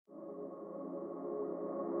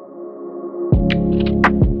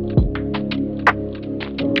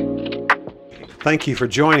Thank you for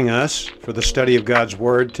joining us for the study of God's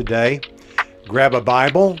Word today. Grab a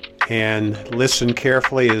Bible and listen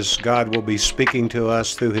carefully as God will be speaking to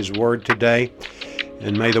us through His Word today.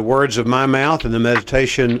 And may the words of my mouth and the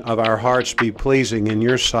meditation of our hearts be pleasing in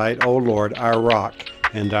your sight, O Lord, our rock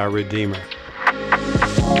and our Redeemer.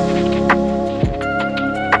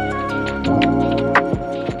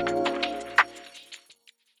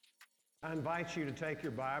 I invite you to take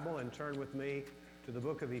your Bible and turn with me to the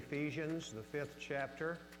book of Ephesians, the 5th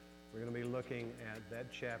chapter. We're going to be looking at that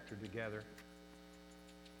chapter together.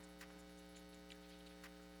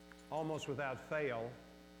 Almost without fail,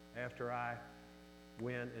 after I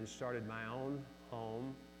went and started my own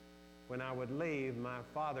home, when I would leave, my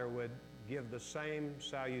father would give the same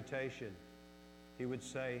salutation. He would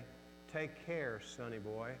say, "Take care, sonny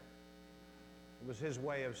boy." It was his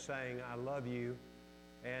way of saying, "I love you."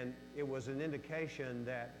 And it was an indication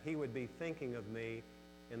that he would be thinking of me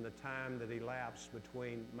in the time that elapsed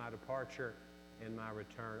between my departure and my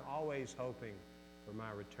return, always hoping for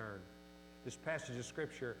my return. This passage of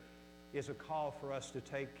Scripture is a call for us to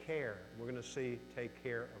take care. We're going to see take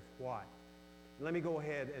care of what. Let me go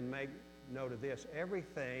ahead and make note of this.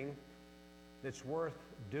 Everything that's worth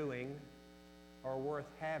doing or worth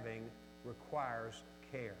having requires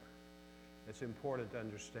care. It's important to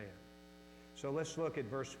understand. So let's look at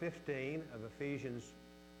verse 15 of Ephesians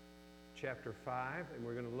chapter 5, and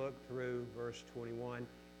we're going to look through verse 21,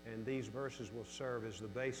 and these verses will serve as the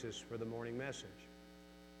basis for the morning message.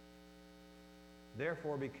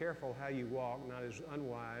 Therefore, be careful how you walk, not as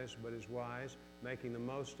unwise, but as wise, making the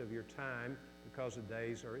most of your time, because the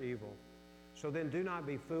days are evil. So then do not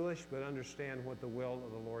be foolish, but understand what the will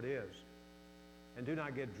of the Lord is. And do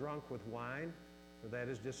not get drunk with wine, for that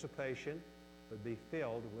is dissipation, but be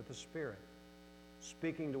filled with the Spirit,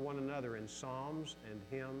 speaking to one another in psalms and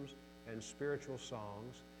hymns and spiritual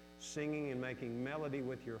songs, singing and making melody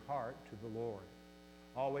with your heart to the Lord,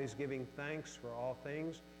 always giving thanks for all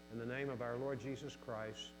things in the name of our Lord Jesus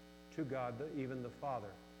Christ, to God, even the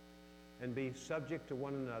Father, and be subject to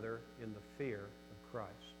one another in the fear of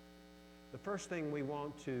Christ. The first thing we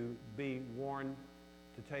want to be warned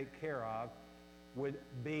to take care of would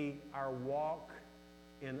be our walk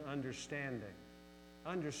in understanding.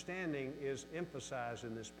 Understanding is emphasized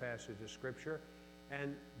in this passage of Scripture,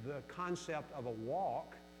 and the concept of a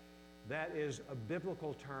walk, that is a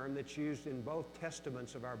biblical term that's used in both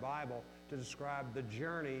testaments of our Bible to describe the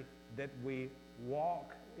journey that we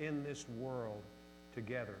walk in this world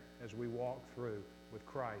together as we walk through with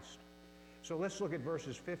Christ. So let's look at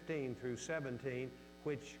verses 15 through 17,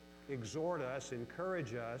 which exhort us,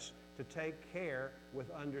 encourage us to take care with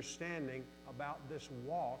understanding about this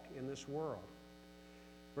walk in this world.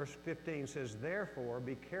 Verse 15 says, "Therefore,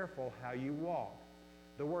 be careful how you walk."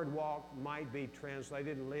 The word walk might be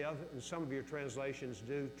translated live, and some of your translations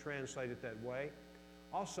do translate it that way.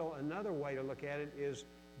 Also, another way to look at it is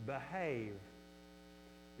behave.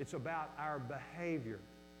 It's about our behavior.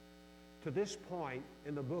 To this point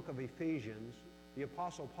in the book of Ephesians, the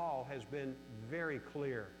Apostle Paul has been very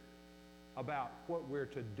clear about what we're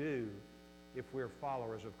to do if we're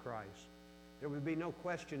followers of Christ. There would be no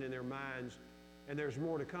question in their minds, and there's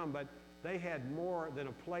more to come, but they had more than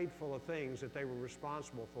a plate full of things that they were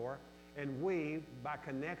responsible for, and we, by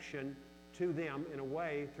connection to them in a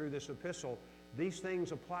way through this epistle, these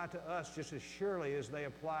things apply to us just as surely as they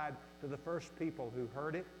applied to the first people who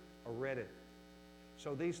heard it or read it.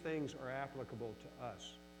 So these things are applicable to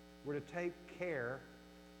us. We're to take care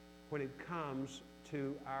when it comes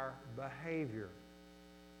to our behavior.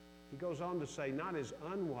 He goes on to say, not as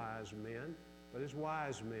unwise men, but as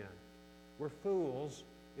wise men. We're fools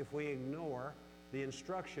if we ignore the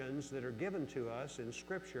instructions that are given to us in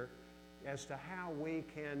Scripture as to how we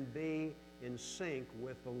can be in sync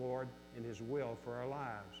with the Lord and His will for our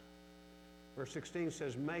lives. Verse 16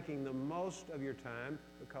 says, making the most of your time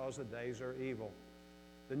because the days are evil.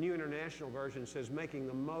 The New International Version says, making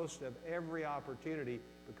the most of every opportunity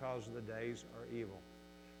because the days are evil.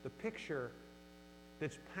 The picture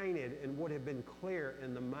that's painted and would have been clear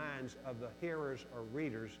in the minds of the hearers or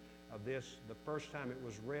readers of this the first time it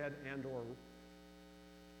was read and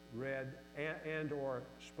or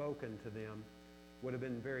spoken to them would have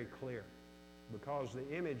been very clear, because the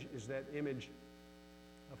image is that image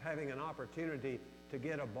of having an opportunity to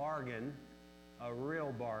get a bargain, a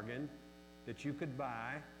real bargain that you could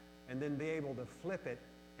buy and then be able to flip it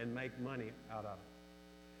and make money out of it.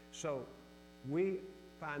 So we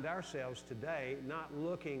find ourselves today not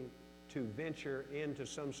looking to venture into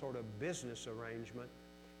some sort of business arrangement,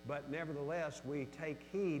 but nevertheless we take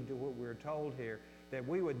heed to what we're told here, that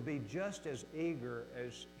we would be just as eager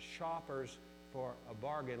as shoppers for a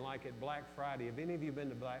bargain like at Black Friday. Have any of you been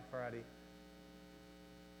to Black Friday?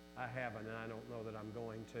 I haven't, and I don't know that I'm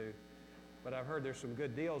going to. But I've heard there's some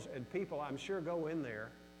good deals, and people, I'm sure, go in there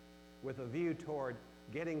with a view toward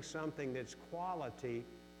getting something that's quality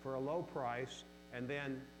for a low price and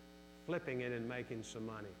then flipping it and making some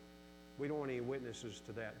money. We don't want any witnesses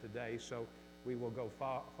to that today, so we will go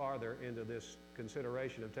farther into this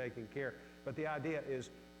consideration of taking care. But the idea is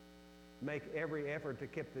make every effort to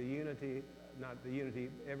keep the unity,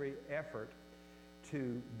 every effort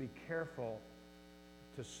to be careful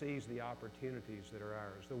to seize the opportunities that are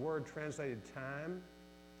ours. The word translated time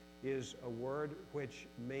is a word which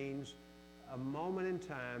means a moment in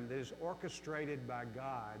time that is orchestrated by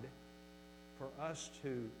God for us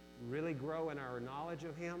to really grow in our knowledge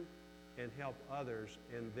of Him and help others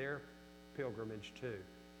in their pilgrimage too.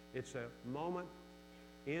 It's a moment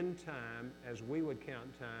in time, as we would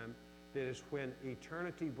count time, that is when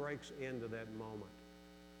eternity breaks into that moment.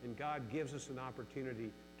 And God gives us an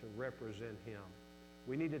opportunity to represent Him.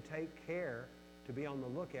 We need to take care to be on the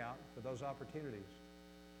lookout for those opportunities.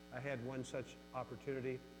 I had one such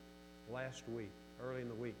opportunity last week, early in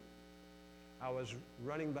the week. I was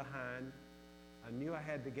running behind. I knew I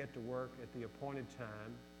had to get to work at the appointed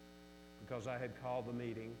time because I had called the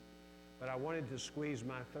meeting, but I wanted to squeeze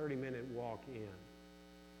my 30-minute walk in.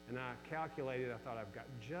 And I calculated, I thought I've got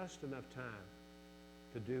just enough time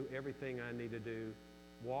to do everything I need to do,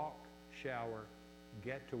 walk, shower,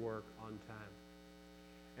 get to work on time.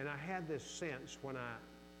 And I had this sense when I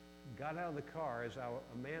got out of the car as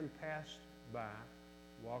a man passed by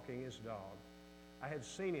walking his dog. I had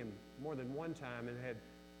seen him more than one time and had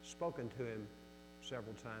spoken to him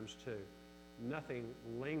several times too. Nothing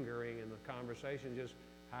lingering in the conversation, just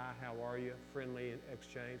hi, how are you, friendly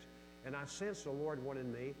exchange. And I sensed the Lord wanted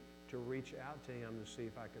me to reach out to him to see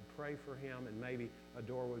if I could pray for him and maybe a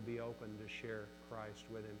door would be open to share Christ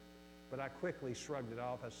with him. But I quickly shrugged it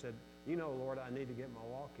off. I said, you know, Lord, I need to get my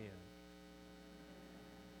walk in.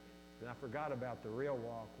 And I forgot about the real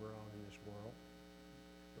walk we're on in this world,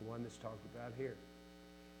 the one that's talked about here.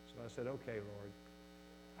 So I said, okay, Lord.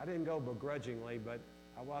 I didn't go begrudgingly, but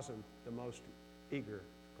I wasn't the most eager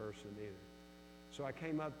person either. So I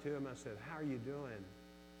came up to him. I said, how are you doing?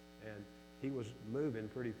 And he was moving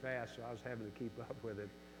pretty fast, so I was having to keep up with him.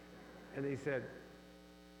 And he said,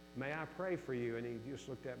 may I pray for you? And he just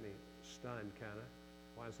looked at me, stunned kind of.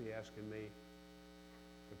 Why is he asking me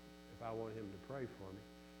if I want him to pray for me?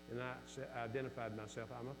 And I identified myself.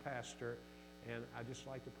 I'm a pastor, and I just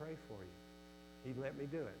like to pray for you. He let me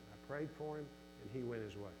do it. I prayed for him, and he went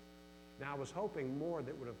his way. Now, I was hoping more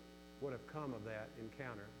that would have come of that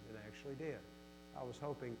encounter than actually did. I was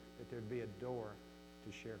hoping that there'd be a door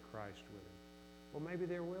to share Christ with him. Well, maybe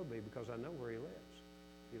there will be, because I know where he lives.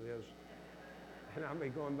 He lives, and I'll be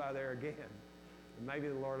going by there again. And maybe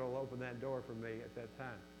the Lord will open that door for me at that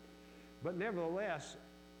time. But nevertheless,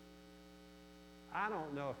 I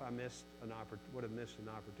don't know if I would have missed an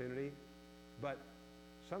opportunity, but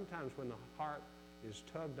sometimes when the heart is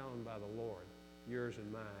tugged on by the Lord, yours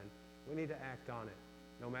and mine, we need to act on it,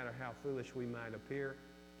 no matter how foolish we might appear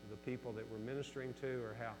to the people that we're ministering to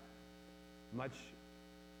or how much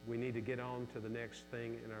we need to get on to the next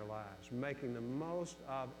thing in our lives. Making the most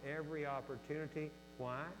of every opportunity.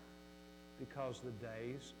 Why? Because the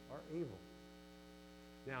days are evil.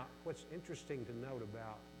 Now, what's interesting to note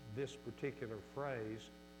about this particular phrase,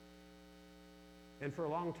 and for a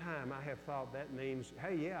long time I have thought that means,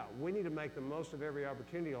 hey, yeah, we need to make the most of every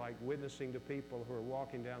opportunity, like witnessing to people who are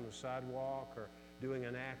walking down the sidewalk or doing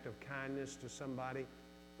an act of kindness to somebody,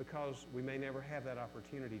 because we may never have that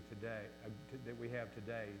opportunity today, that we have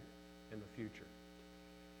today in the future.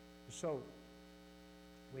 So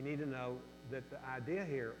we need to know that the idea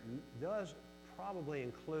here does probably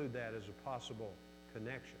include that as a possible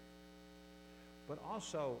connection. But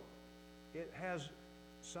also, it has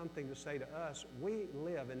something to say to us. We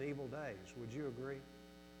live in evil days. Would you agree?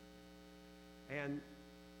 And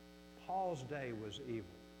Paul's day was evil.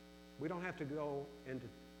 We don't have to go into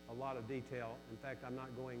a lot of detail. In fact, I'm not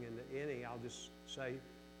going into any. I'll just say,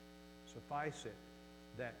 suffice it,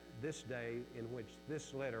 that this day in which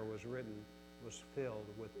this letter was written was filled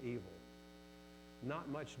with evil. Not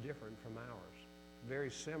much different from ours.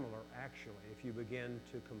 Very similar, actually, if you begin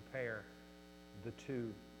to compare the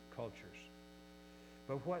two cultures.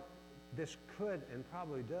 But what this could and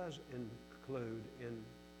probably does include in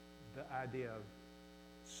the idea of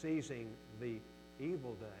seizing the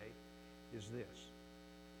evil day is this.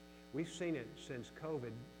 We've seen it since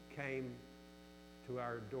COVID came to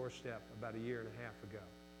our doorstep about a year and a half ago.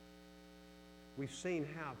 We've seen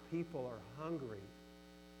how people are hungry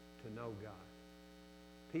to know God.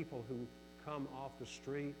 People who come off the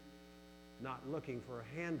street not looking for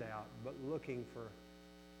a handout, but looking for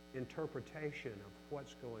interpretation of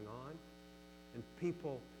what's going on. And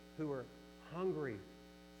people who are hungry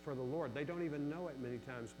for the Lord. They don't even know it many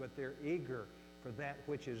times, but they're eager for that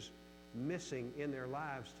which is missing in their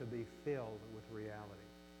lives to be filled with reality.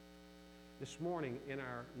 This morning in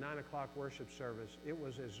our 9 o'clock worship service, it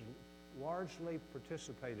was as largely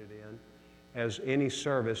participated in as any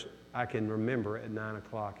service I can remember at 9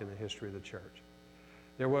 o'clock in the history of the church.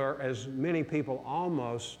 There were as many people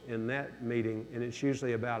almost in that meeting, and it's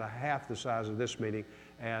usually about a half the size of this meeting,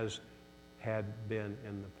 as had been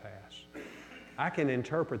in the past. I can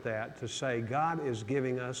interpret that to say God is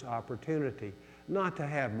giving us opportunity not to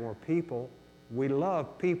have more people. We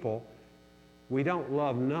love people. We don't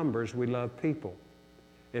love numbers, we love people.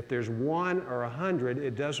 If there's 1 or 100,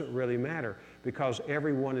 it doesn't really matter because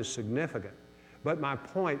everyone is significant. But my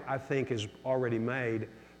point, I think, is already made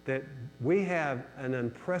that we have an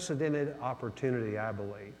unprecedented opportunity, I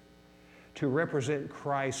believe, to represent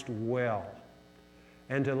Christ well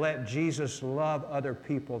and to let Jesus love other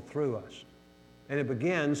people through us. And it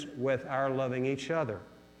begins with our loving each other.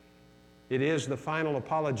 It is the final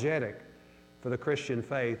apologetic for the Christian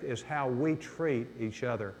faith, is how we treat each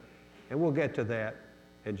other. And we'll get to that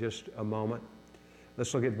in just a moment.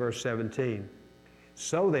 Let's look at verse 17.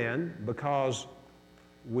 So then, because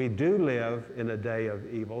we do live in a day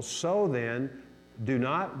of evil, so then do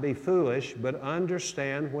not be foolish, but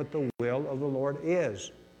understand what the will of the Lord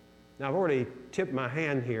is. Now, I've already tipped my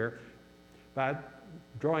hand here by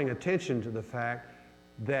drawing attention to the fact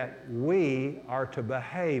that we are to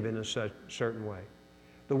behave in a certain way.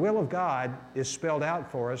 The will of God is spelled out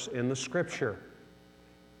for us in the Scripture.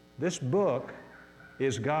 This book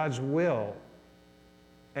is God's will,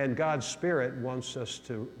 and God's Spirit wants us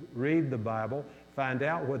to read the Bible, find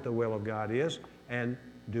out what the will of God is, and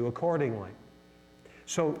do accordingly.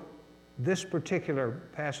 So this particular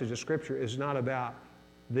passage of Scripture is not about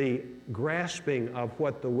the grasping of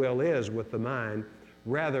what the will is with the mind.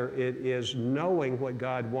 Rather, it is knowing what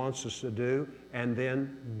God wants us to do and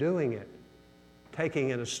then doing it, taking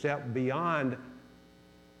it a step beyond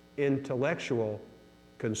intellectual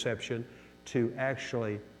conception to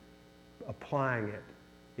actually applying it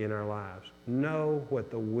in our lives. Know what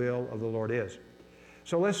the will of the Lord is.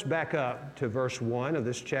 So let's back up to verse 1 of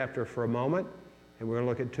this chapter for a moment, and we're going to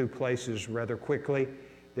look at 2 places rather quickly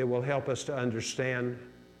that will help us to understand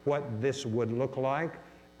what this would look like,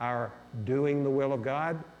 our doing the will of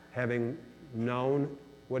God, having known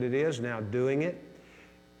what it is, now doing it.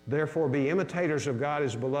 Therefore, be imitators of God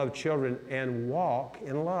as beloved children and walk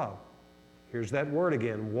in love. Here's that word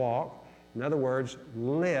again, walk. In other words,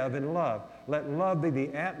 live in love. Let love be the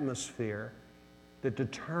atmosphere that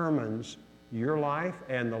determines your life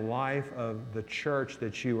and the life of the church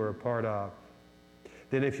that you are a part of.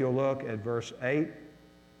 Then if you'll look at verse 8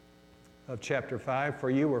 of chapter 5, for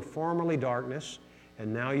you were formerly darkness,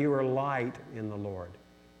 and now you are light in the Lord.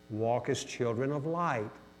 Walk as children of light.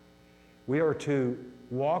 We are to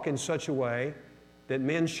walk in such a way that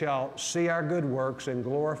men shall see our good works and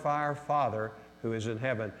glorify our Father who is in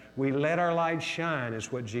heaven. We let our light shine,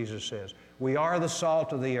 is what Jesus says. We are the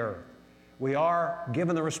salt of the earth. We are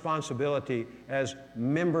given the responsibility as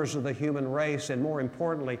members of the human race, and more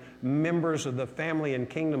importantly, members of the family and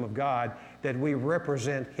kingdom of God, that we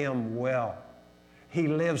represent Him well. He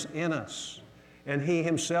lives in us, and He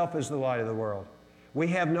Himself is the light of the world. We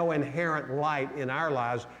have no inherent light in our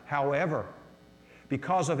lives. However,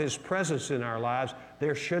 because of His presence in our lives,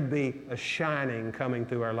 there should be a shining coming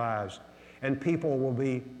through our lives, and people will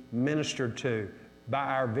be ministered to by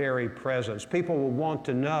our very presence. People will want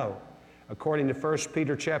to know, according to 1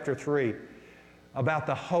 Peter chapter 3, about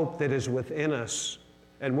the hope that is within us,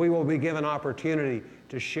 and we will be given opportunity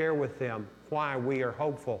to share with them why we are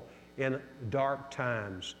hopeful in dark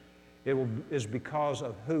times. It is because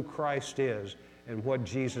of who Christ is and what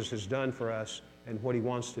Jesus has done for us and what He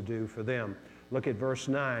wants to do for them. Look at verse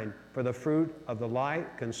 9. For the fruit of the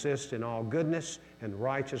light consists in all goodness and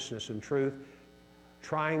righteousness and truth,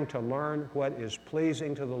 trying to learn what is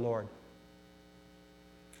pleasing to the Lord.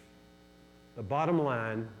 The bottom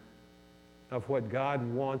line of what God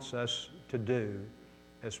wants us to do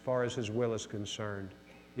as far as His will is concerned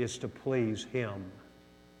is to please Him.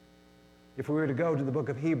 If we were to go to the book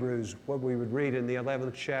of Hebrews, what we would read in the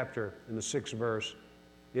 11th chapter, in the 6th verse,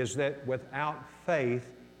 is that without faith,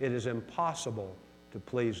 it is impossible to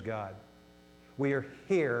please God. We are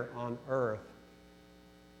here on earth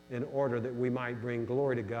in order that we might bring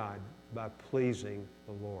glory to God by pleasing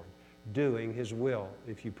the Lord, doing His will,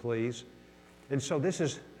 if you please. And so this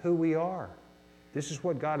is who we are. This is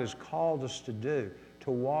what God has called us to do,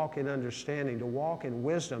 to walk in understanding, to walk in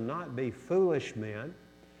wisdom, not be foolish men.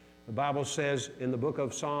 The Bible says in the book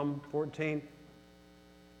of Psalm 14,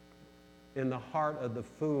 in the heart of the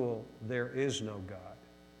fool there is no God.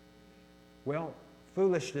 Well,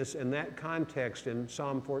 foolishness in that context in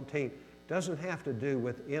Psalm 14 doesn't have to do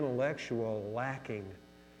with intellectual lacking,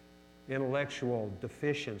 intellectual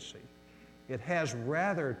deficiency. It has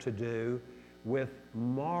rather to do with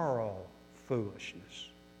moral foolishness.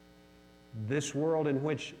 This world in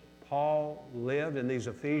which Paul lived and these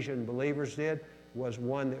Ephesian believers did was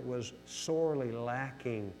one that was sorely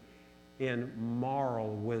lacking in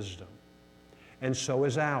moral wisdom. And so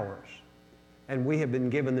is ours. And we have been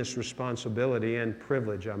given this responsibility and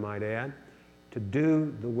privilege, I might add, to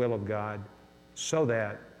do the will of God so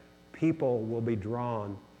that people will be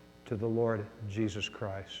drawn to the Lord Jesus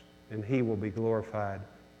Christ, and He will be glorified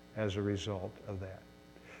as a result of that.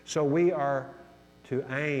 So we are to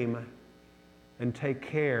aim and take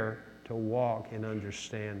care to walk in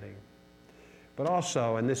understanding. But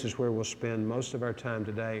also, and this is where we'll spend most of our time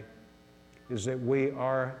today, is that we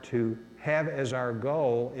are to have as our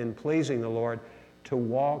goal in pleasing the Lord to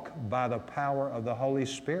walk by the power of the Holy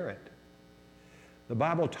Spirit. The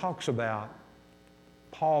Bible talks about,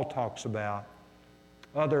 Paul talks about,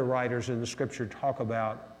 other writers in the Scripture talk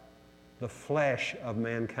about the flesh of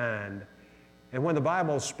mankind. And when the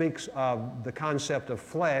Bible speaks of the concept of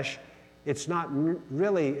flesh, it's not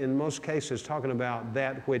really, in most cases, talking about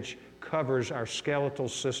that which covers our skeletal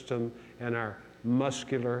system and our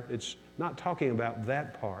muscular. It's not talking about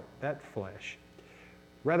that part, that flesh.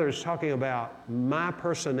 Rather, it's talking about my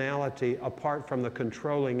personality apart from the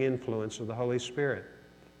controlling influence of the Holy Spirit.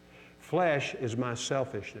 Flesh is my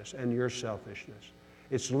selfishness and your selfishness.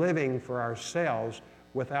 It's living for ourselves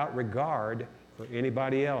without regard for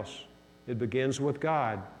anybody else. It begins with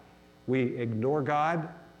God. We ignore God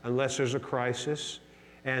unless there's a crisis.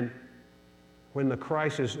 And when the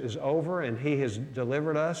crisis is over and He has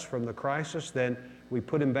delivered us from the crisis, then we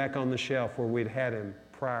put Him back on the shelf where we'd had Him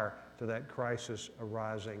prior to that crisis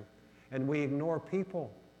arising. And we ignore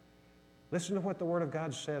people. Listen to what the Word of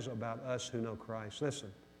God says about us who know Christ.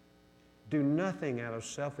 Listen. Do nothing out of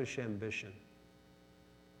selfish ambition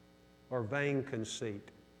or vain conceit,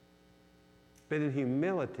 but in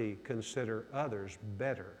humility consider others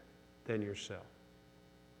better than yourself.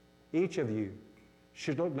 Each of you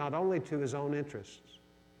should look not only to his own interests,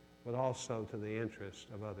 but also to the interests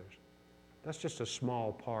of others. That's just a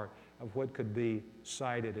small part of what could be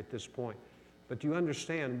cited at this point. But you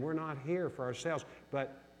understand, we're not here for ourselves.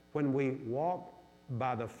 But when we walk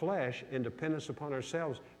by the flesh in dependence upon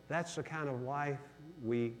ourselves, that's the kind of life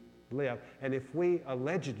we live. And if we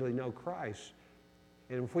allegedly know Christ,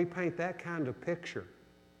 and if we paint that kind of picture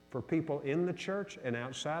for people in the church and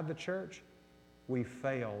outside the church, we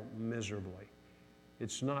fail miserably.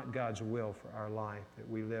 It's not God's will for our life that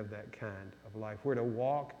we live that kind of life. We're to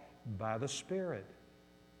walk by the Spirit.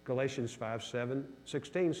 Galatians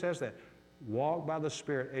 5:16 says that. Walk by the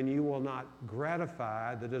Spirit, and you will not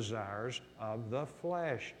gratify the desires of the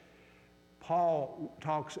flesh. Paul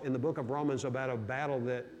talks in the book of Romans about a battle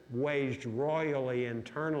that waged royally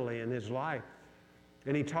internally in his life.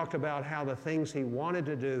 And he talked about how the things he wanted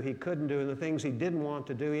to do, he couldn't do, and the things he didn't want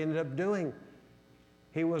to do, he ended up doing.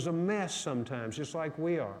 He was a mess sometimes, just like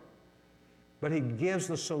we are. But he gives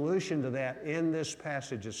the solution to that in this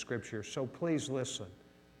passage of Scripture. So please listen.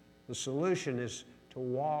 The solution is to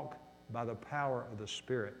walk by the power of the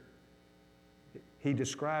Spirit. He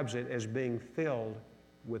describes it as being filled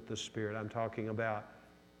with the Spirit. I'm talking about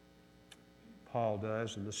Paul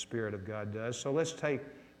does and the Spirit of God does. So let's take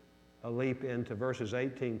a leap into verses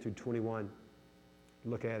 18 through 21.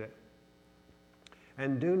 Look at it.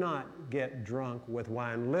 And do not get drunk with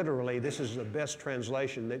wine. Literally, this is the best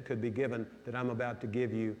translation that could be given that I'm about to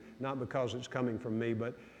give you, not because it's coming from me,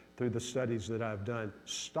 but through the studies that I've done.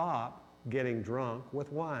 Stop getting drunk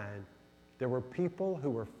with wine. There were people who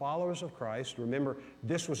were followers of Christ. Remember,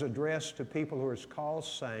 this was addressed to people who are called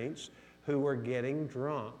saints who were getting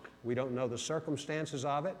drunk. We don't know the circumstances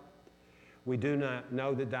of it. We do not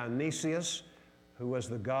know that Dionysius, who was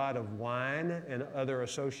the god of wine and other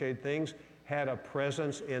associated things, had a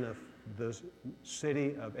presence in the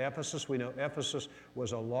city of Ephesus. We know Ephesus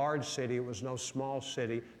was a large city. It was no small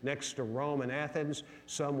city. Next to Rome and Athens,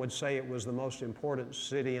 some would say it was the most important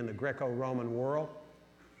city in the Greco-Roman world.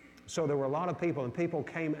 So there were a lot of people, and people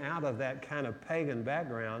came out of that kind of pagan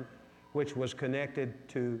background, which was connected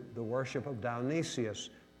to the worship of Dionysius,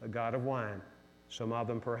 the god of wine. Some of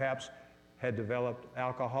them perhaps had developed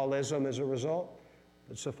alcoholism as a result,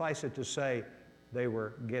 but suffice it to say, they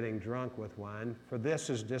were getting drunk with wine, for this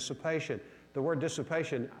is dissipation. The word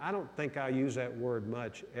dissipation, I don't think I use that word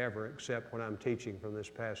much ever except when I'm teaching from this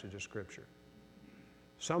passage of Scripture.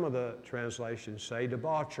 Some of the translations say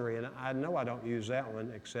debauchery, and I know I don't use that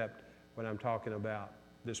one except when I'm talking about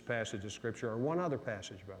this passage of Scripture, or one other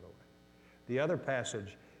passage, by the way. The other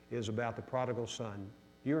passage is about the prodigal son.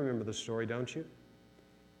 You remember the story, don't you?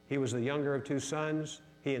 He was the younger of two sons.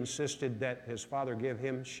 He insisted that his father give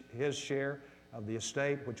him his share of the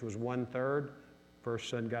estate, which was 1/3. First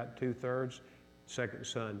son got 2/3. Second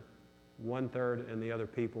son, 1/3, and the other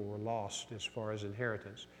people were lost as far as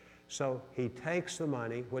inheritance. So he takes the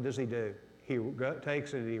money. What does he do? He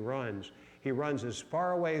takes it and he runs. He runs as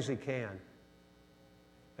far away as he can,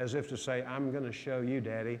 as if to say, I'm going to show you,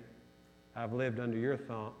 Daddy, I've lived under your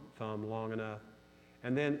thumb long enough.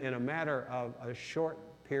 And then in a matter of a short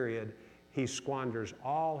period, he squanders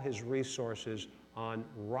all his resources on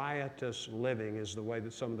riotous living, is the way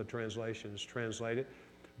that some of the translations translate it.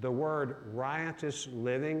 The word riotous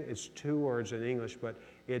living is 2 words in English, but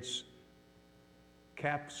it's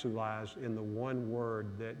capsulized in the one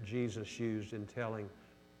word that Jesus used in telling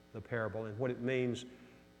the parable. And what it means,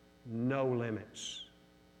 no limits,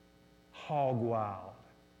 hog wild,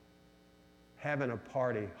 having a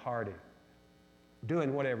party hardy,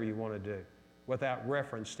 doing whatever you want to do without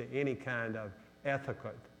reference to any kind of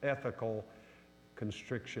ethical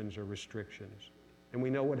constrictions or restrictions. And we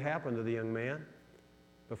know what happened to the young man.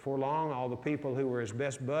 Before long, all the people who were his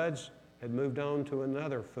best buds had moved on to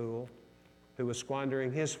another fool who was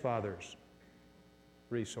squandering his father's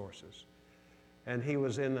resources. And he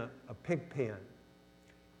was in a pig pen,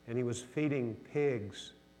 and he was feeding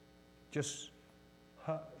pigs just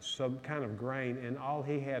some kind of grain, and all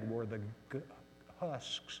he had were the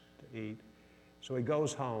husks to eat. So he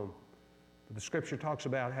goes home. But the Scripture talks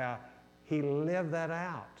about how he lived that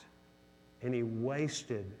out, and he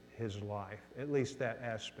wasted his life, at least that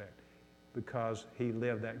aspect, because he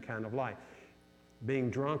lived that kind of life. Being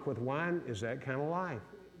drunk with wine is that kind of life.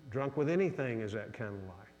 Drunk with anything is that kind of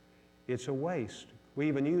life. It's a waste. We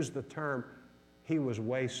even use the term, he was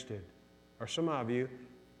wasted. Or some of you,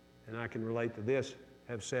 and I can relate to this,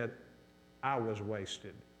 have said, I was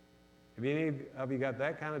wasted. Have any of you got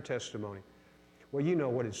that kind of testimony? Well, you know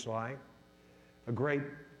what it's like. A great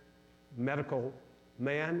medical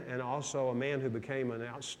man and also a man who became an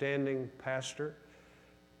outstanding pastor.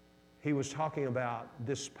 He was talking about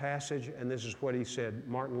this passage, and this is what he said.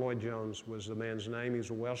 Martin Lloyd-Jones was the man's name. He was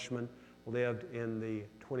a Welshman, lived in the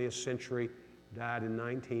 20th century, died in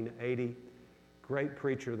 1980. Great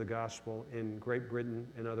preacher of the gospel in Great Britain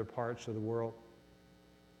and other parts of the world.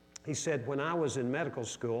 He said, when I was in medical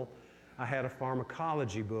school, I had a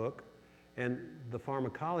pharmacology book, and the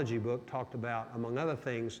pharmacology book talked about, among other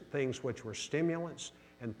things, things which were stimulants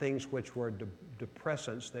and things which were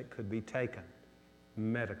depressants that could be taken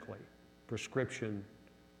medically, prescription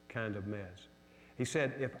kind of meds. He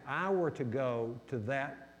said, if I were to go to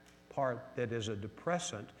that part that is a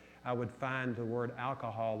depressant, I would find the word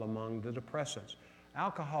alcohol among the depressants.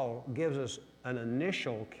 Alcohol gives us an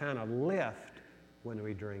initial kind of lift when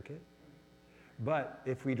we drink it. But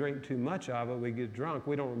if we drink too much of it, we get drunk.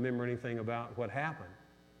 We don't remember anything about what happened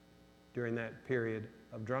during that period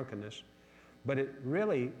of drunkenness. But it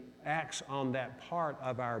really acts on that part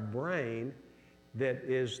of our brain that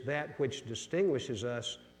is that which distinguishes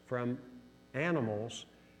us from animals,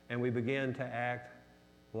 and we begin to act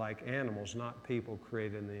like animals, not people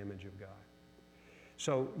created in the image of God.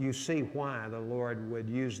 So you see why the Lord would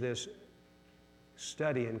use this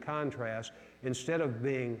study in contrast. Instead of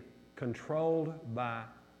being controlled by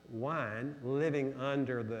wine, living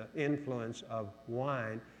under the influence of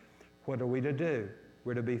wine, what are we to do?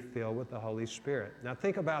 We're to be filled with the Holy Spirit. Now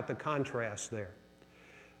think about the contrast there.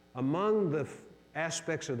 Among the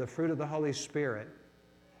aspects of the fruit of the Holy Spirit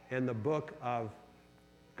in the book of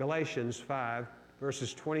Galatians 5,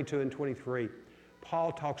 verses 22 and 23,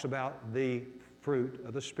 Paul talks about the fruit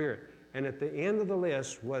of the Spirit. And at the end of the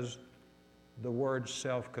list was the word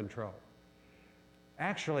self-control.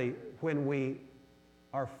 Actually, when we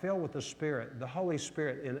are filled with the Spirit, the Holy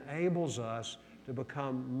Spirit enables us to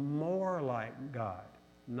become more like God,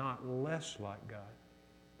 not less like God.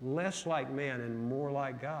 Less like man and more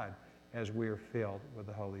like God as we are filled with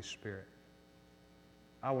the Holy Spirit.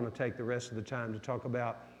 I want to take the rest of the time to talk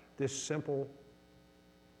about this simple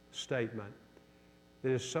statement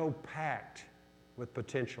that is so packed with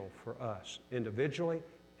potential for us individually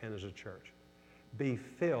and as a church. Be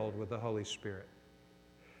filled with the Holy Spirit.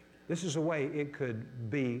 This is a way it could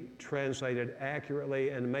be translated accurately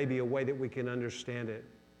and maybe a way that we can understand it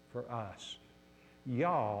for us.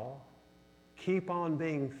 Y'all keep on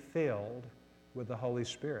being filled with the Holy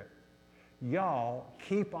Spirit. Y'all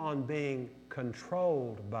keep on being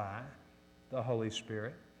controlled by the Holy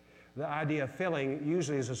Spirit. The idea of filling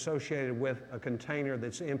usually is associated with a container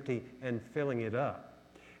that's empty and filling it up.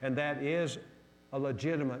 And that is a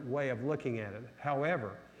legitimate way of looking at it.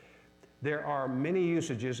 However, there are many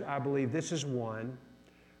usages. I believe this is one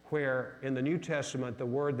where in the New Testament the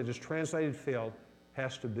word that is translated filled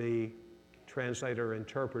has to be translated or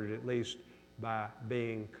interpreted at least by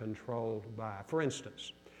being controlled by. For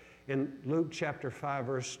instance, in Luke chapter 5,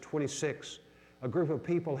 verse 26, a group of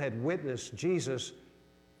people had witnessed Jesus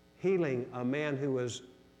healing a man who was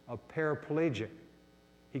a paraplegic.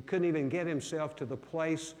 He couldn't even get himself to the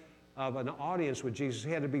place of an audience with Jesus.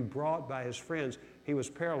 He had to be brought by his friends. He was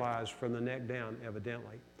paralyzed from the neck down,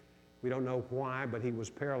 evidently. We don't know why, but he was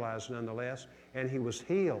paralyzed nonetheless, and he was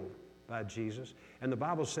healed by Jesus. And the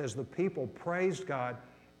Bible says the people praised God,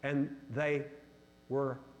 and they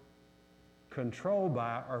were controlled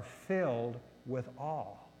by or filled with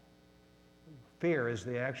awe. Fear is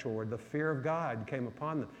the actual word. The fear of God came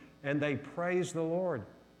upon them, and they praised the Lord.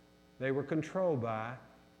 They were controlled by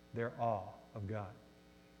their awe of God.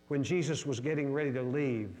 When Jesus was getting ready to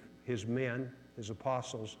leave his men, his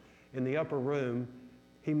apostles, in the upper room,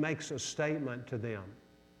 he makes a statement to them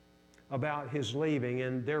about his leaving,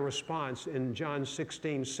 and their response in John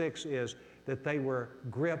 16:6 is that they were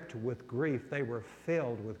gripped with grief. They were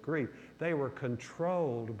filled with grief. They were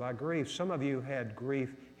controlled by grief. Some of you had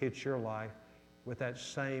grief hit your life with that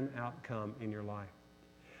same outcome in your life.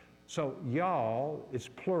 So y'all, it's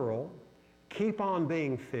plural, keep on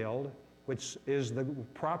being filled, which is the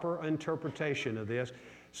proper interpretation of this.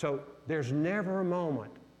 So there's never a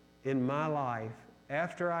moment in my life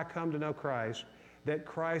after I come to know Christ that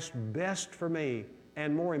Christ's best for me,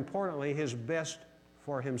 and more importantly, his best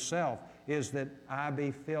for himself, is that I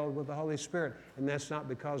be filled with the Holy Spirit. And that's not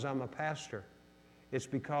because I'm a pastor. It's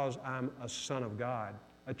because I'm a son of God,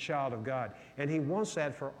 a child of God. And he wants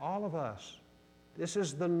that for all of us. This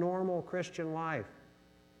is the normal Christian life.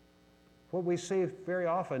 What we see very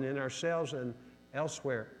often in ourselves and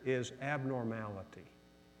elsewhere is abnormality.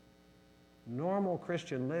 Normal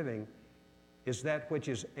Christian living is that which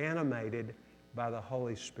is animated by the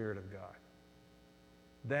Holy Spirit of God.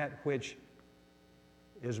 That which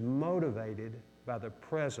is motivated by the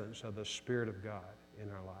presence of the Spirit of God in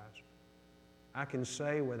our lives. I can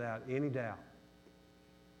say without any doubt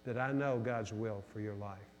that I know God's will for your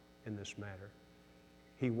life in this matter.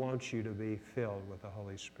 He wants you to be filled with the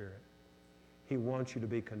Holy Spirit. He wants you to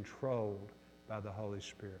be controlled by the Holy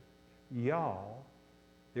Spirit. Y'all,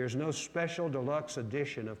 there's no special deluxe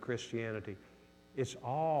edition of Christianity. It's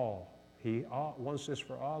all. He wants this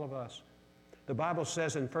for all of us. The Bible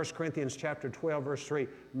says in 1 Corinthians chapter 12, verse 3,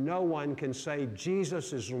 no one can say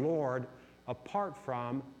Jesus is Lord apart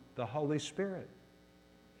from the Holy Spirit.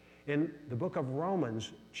 In the book of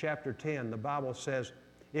Romans chapter 10, the Bible says,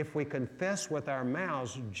 if we confess with our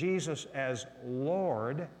mouths Jesus as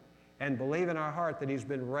Lord and believe in our heart that he's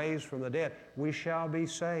been raised from the dead, we shall be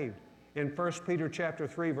saved. In 1 Peter chapter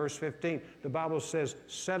 3, verse 15, the Bible says,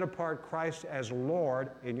 set apart Christ as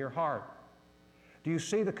Lord in your heart. Do you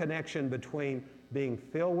see the connection between being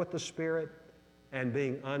filled with the Spirit and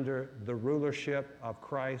being under the rulership of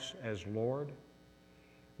Christ as Lord?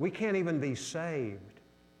 We can't even be saved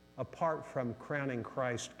apart from crowning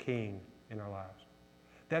Christ King in our lives.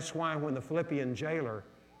 That's why when the Philippian jailer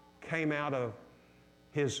came out of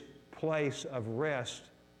his place of rest,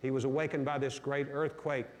 he was awakened by this great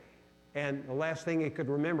earthquake, and the last thing he could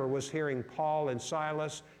remember was hearing Paul and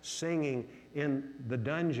Silas singing in the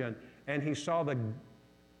dungeon, and he saw the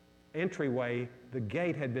entryway, the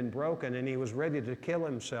gate had been broken, and he was ready to kill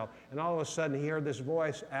himself. And all of a sudden he heard this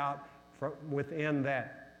voice out from within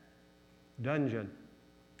that dungeon.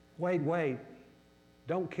 Wait,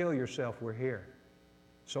 don't kill yourself, we're here.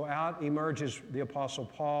 So out emerges the Apostle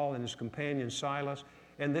Paul and his companion Silas,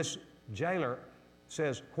 and this jailer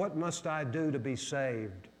says, what must I do to be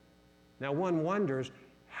saved? Now one wonders,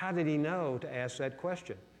 how did he know to ask that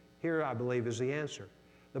question? Here, I believe, is the answer.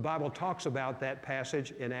 The Bible talks about that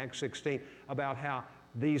passage in Acts 16, about how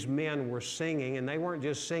these men were singing, and they weren't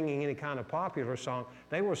just singing any kind of popular song,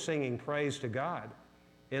 they were singing praise to God.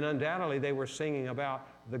 And undoubtedly, they were singing about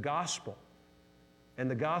the gospel. And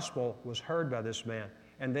the gospel was heard by this man.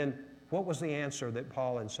 And then, what was the answer that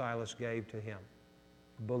Paul and Silas gave to him?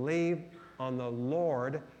 Believe on the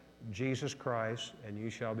Lord Jesus Christ, and you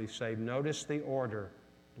shall be saved. Notice the order.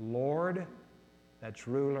 Lord, that's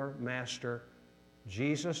ruler, master.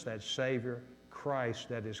 Jesus, that's Savior. Christ,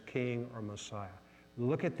 that is King or Messiah.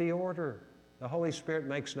 Look at the order. The Holy Spirit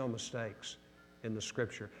makes no mistakes in the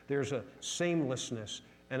Scripture. There's a seamlessness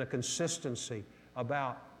and a consistency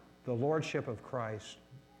about the Lordship of Christ.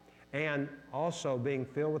 and also being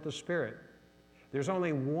filled with the Spirit. There's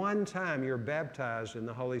only one time you're baptized in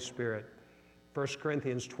the Holy Spirit. 1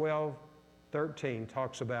 Corinthians 12:13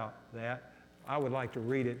 talks about that. I would like to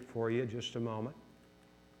read it for you just a moment.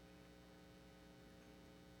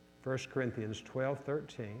 1 Corinthians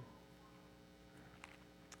 12:13.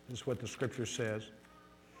 This is what the Scripture says.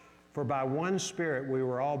 For by one Spirit we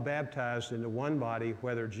were all baptized into one body,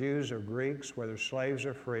 whether Jews or Greeks, whether slaves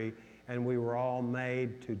or free, and we were all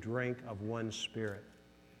made to drink of one Spirit.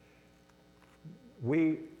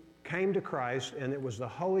 We came to Christ, and it was the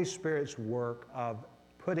Holy Spirit's work of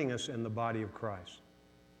putting us in the body of Christ.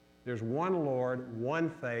 There's one Lord, one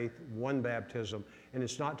faith, one baptism. And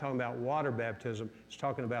it's not talking about water baptism. It's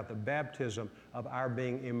talking about the baptism of our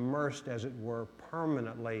being immersed, as it were,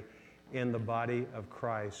 permanently in the body of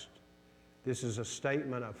Christ. This is a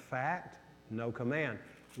statement of fact, no command.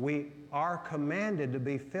 We are commanded to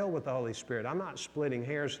be filled with the Holy Spirit. I'm not splitting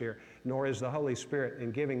hairs here, nor is the Holy Spirit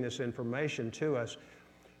in giving this information to us.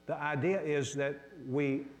 The idea is that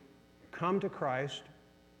we come to Christ.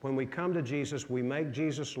 When we come to Jesus, we make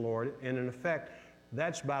Jesus Lord, and in effect,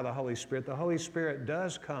 that's by the Holy Spirit. The Holy Spirit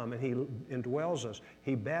does come, and He indwells us.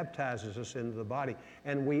 He baptizes us into the body,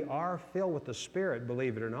 and we are filled with the Spirit,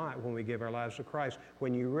 believe it or not, when we give our lives to Christ.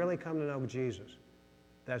 When you really come to know Jesus,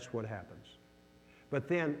 that's what happens. But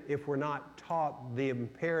then, if we're not taught the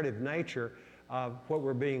imperative nature of what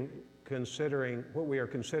we are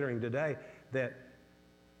considering today, that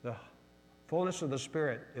the fullness of the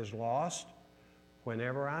Spirit is lost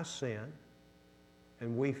whenever I sin,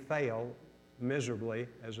 and we fail miserably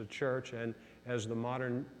as a church and as the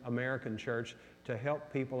modern American church to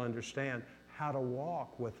help people understand how to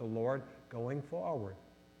walk with the Lord going forward.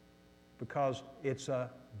 Because it's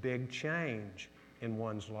a big change in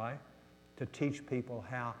one's life to teach people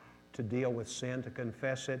how to deal with sin, to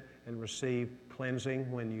confess it and receive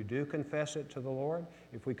cleansing when you do confess it to the Lord.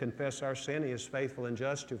 If we confess our sin, He is faithful and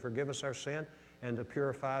just to forgive us our sin and to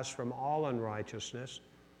purify us from all unrighteousness.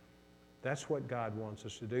 That's what God wants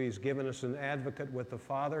us to do. He's given us an advocate with the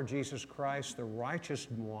Father, Jesus Christ, the righteous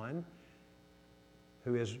one,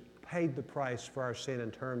 who has paid the price for our sin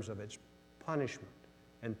in terms of its punishment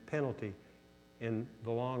and penalty in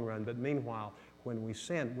the long run. But meanwhile, when we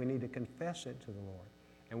sin, we need to confess it to the Lord.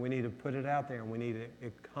 And we need to put it out there, and we need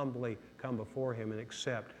to humbly come before Him and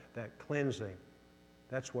accept that cleansing.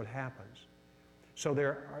 That's what happens. So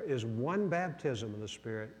there is one baptism of the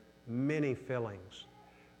Spirit, many fillings.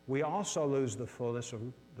 We also lose the fullness of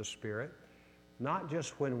the Spirit, not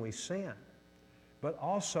just when we sin, but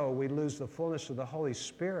also we lose the fullness of the Holy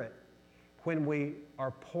Spirit when we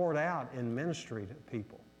are poured out in ministry to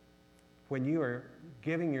people, when you are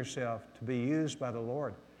giving yourself to be used by the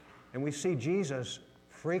Lord. And we see Jesus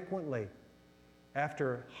frequently,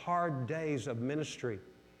 after hard days of ministry,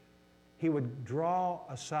 He would draw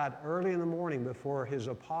aside early in the morning before His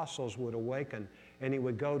apostles would awaken, and He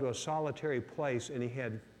would go to a solitary place, and He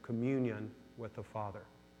had communion with the Father.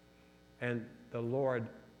 And the Lord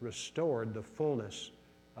restored the fullness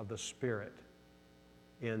of the Spirit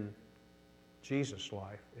in Jesus'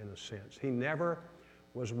 life, in a sense. He never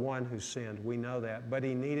was one who sinned. We know that. But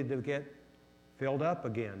He needed to get filled up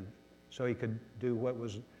again so He could do what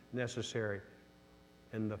was necessary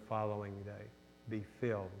in the following day, be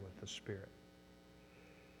filled with the Spirit.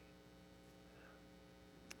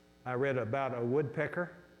 I read about a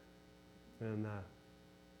woodpecker, and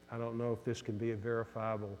I don't know if this can be a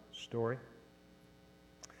verifiable story,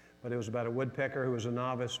 but it was about a woodpecker who was a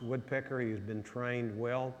novice woodpecker. He had been trained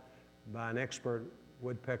well by an expert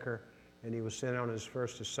woodpecker, and he was sent on his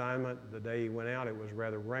first assignment. The day he went out, it was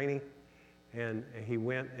rather rainy, and he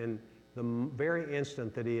went, and the very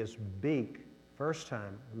instant that his beak, first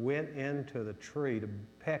time, went into the tree to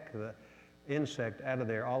peck the insect out of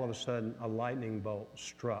there, all of a sudden a lightning bolt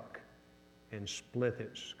struck and split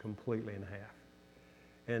it completely in half.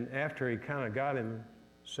 And after he kind of got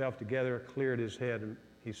himself together, cleared his head, and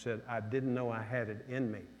he said, "I didn't know I had it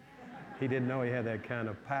in me." He didn't know he had that kind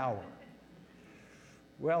of power.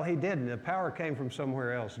 Well, he didn't. The power came from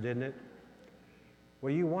somewhere else, didn't it?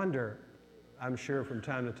 Well, you wonder, I'm sure from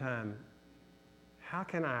time to time, how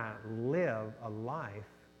can I live a life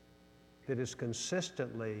that is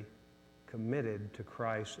consistently committed to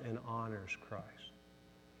Christ and honors Christ?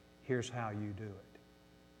 Here's how you do it.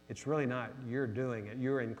 It's really not you're doing it.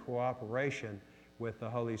 You're in cooperation with the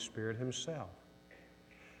Holy Spirit Himself.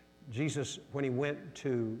 Jesus, when He went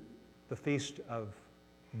to the Feast of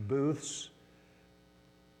Booths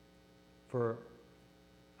for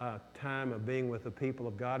a time of being with the people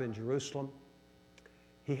of God in Jerusalem,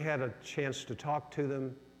 He had a chance to talk to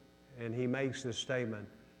them, and He makes this statement.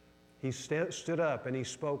 he stood up and he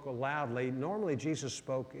spoke loudly. Normally Jesus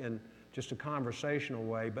spoke in just a conversational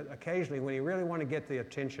way, but occasionally when he really wanted to get the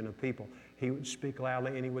attention of people, he would speak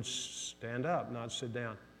loudly and he would stand up, not sit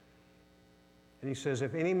down. And he says,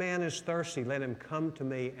 if any man is thirsty, let him come to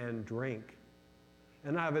me and drink.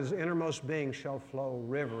 And out of his innermost being shall flow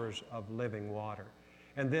rivers of living water.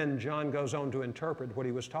 And then John goes on to interpret what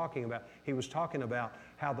he was talking about. He was talking about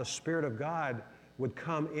how the Spirit of God would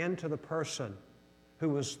come into the person who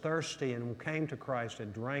was thirsty and came to Christ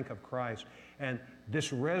and drank of Christ. And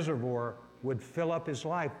this reservoir would fill up his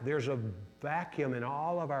life. There's a vacuum in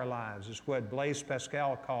all of our lives. It's what Blaise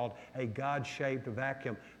Pascal called a God-shaped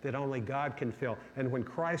vacuum that only God can fill. And when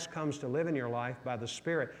Christ comes to live in your life by the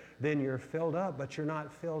Spirit, then you're filled up, but you're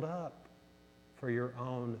not filled up for your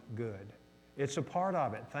own good. It's a part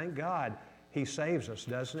of it. Thank God He saves us,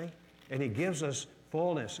 doesn't He? And He gives us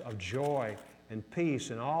fullness of joy and peace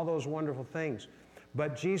and all those wonderful things.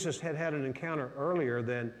 But Jesus had an encounter earlier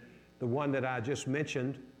than the one that I just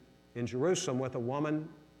mentioned in Jerusalem with a woman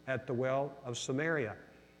at the well of Samaria.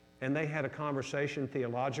 And they had a conversation,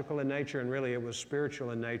 theological in nature, and really it was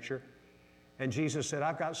spiritual in nature. And Jesus said,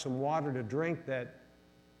 I've got some water to drink that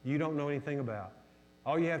you don't know anything about.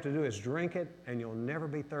 All you have to do is drink it, and you'll never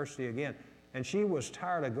be thirsty again. And she was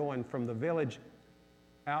tired of going from the village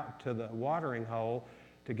out to the watering hole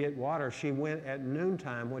to get water. She went at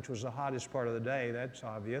noontime, which was the hottest part of the day, that's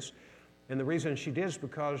obvious. And the reason she did is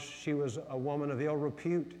because she was a woman of ill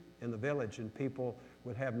repute in the village, and people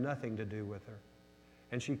would have nothing to do with her.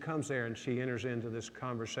 And she comes there and she enters into this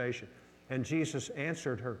conversation. And Jesus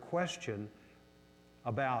answered her question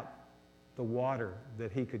about the water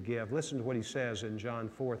that He could give. Listen to what He says in John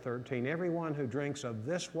 4:13. Everyone who drinks of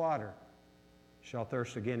this water shall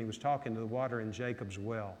thirst again. He was talking to the water in Jacob's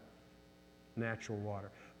well, natural water.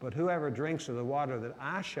 But whoever drinks of the water that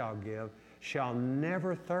I shall give shall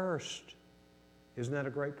never thirst. Isn't that a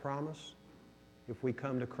great promise? If we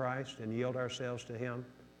come to Christ and yield ourselves to Him.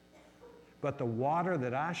 But the water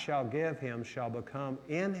that I shall give him shall become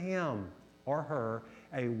in him or her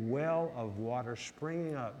a well of water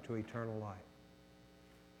springing up to eternal life.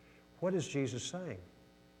 What is Jesus saying?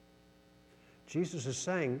 Jesus is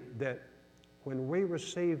saying that when we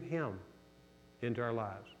receive Him into our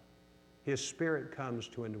lives, His Spirit comes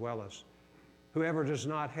to indwell us. Whoever does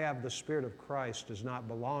not have the Spirit of Christ does not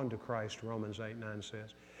belong to Christ, Romans 8:9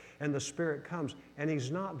 says. And the Spirit comes, and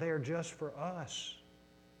He's not there just for us.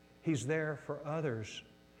 He's there for others.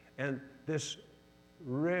 And this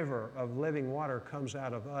river of living water comes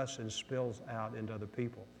out of us and spills out into other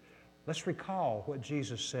people. Let's recall what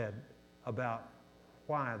Jesus said about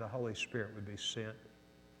why the Holy Spirit would be sent.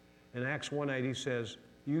 In Acts 1:8 He says,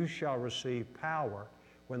 you shall receive power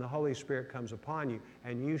when the Holy Spirit comes upon you,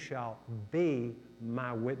 and you shall be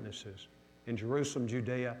my witnesses in Jerusalem,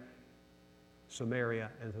 Judea,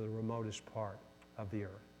 Samaria, and to the remotest part of the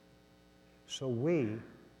earth. So we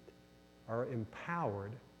are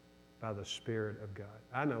empowered by the Spirit of God.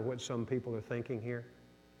 I know what some people are thinking here.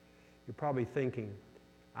 You're probably thinking,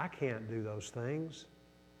 I can't do those things.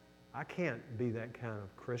 I can't be that kind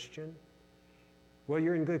of Christian. Well,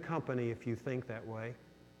 you're in good company if you think that way.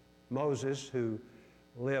 Moses, who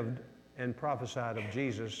lived and prophesied of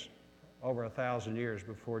Jesus over 1,000 years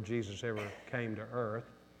before Jesus ever came to earth.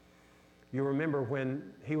 You remember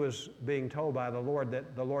when he was being told by the Lord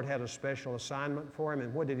that the Lord had a special assignment for him,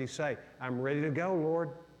 and what did he say? I'm ready to go, Lord.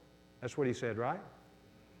 That's what he said, right?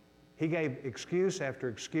 He gave excuse after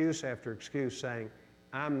excuse after excuse saying,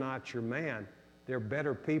 I'm not your man. There are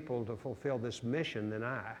better people to fulfill this mission than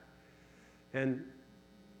I. And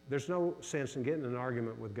there's no sense in getting in an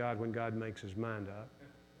argument with God when God makes His mind up.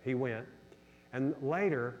 He went. And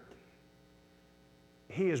later,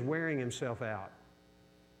 he is wearing himself out.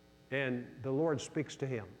 And the Lord speaks to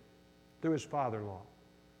him through his father-in-law.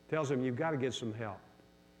 Tells him, you've got to get some help.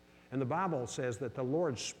 And the Bible says that the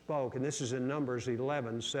Lord spoke, and this is in Numbers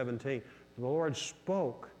 11:17. The Lord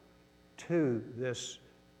spoke to this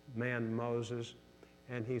man Moses,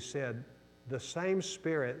 and He said, the same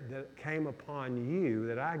Spirit that came upon you,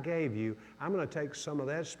 that I gave you, I'm going to take some of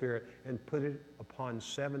that Spirit and put it upon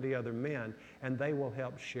 70 other men, and they will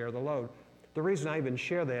help share the load. The reason I even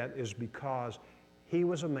share that is because he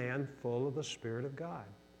was a man full of the Spirit of God.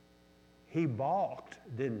 He balked,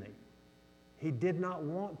 didn't he? He did not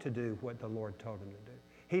want to do what the Lord told him to do.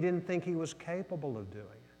 He didn't think he was capable of doing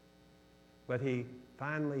it. But he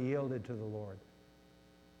finally yielded to the Lord.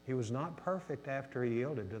 He was not perfect after he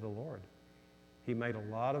yielded to the Lord. He made a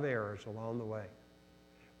lot of errors along the way.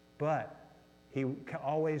 But he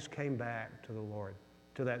always came back to the Lord,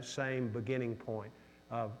 to that same beginning point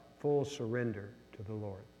of full surrender to the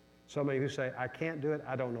Lord. Somebody who say, I can't do it,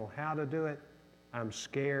 I don't know how to do it, I'm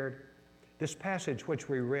scared. This passage which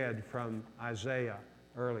we read from Isaiah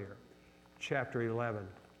earlier, chapter 11,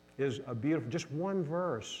 is a beautiful, just one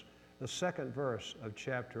verse, the second verse of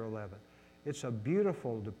chapter 11. It's a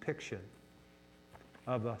beautiful depiction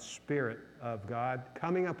of the Spirit of God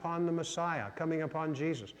coming upon the Messiah, coming upon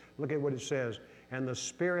Jesus. Look at what it says. And the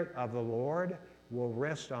Spirit of the Lord will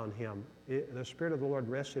rest on him. The Spirit of the Lord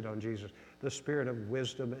rested on Jesus, the Spirit of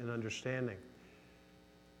wisdom and understanding.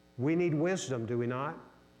 We need wisdom, do we not?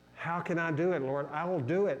 How can I do it, Lord? I will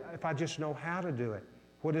do it if I just know how to do it.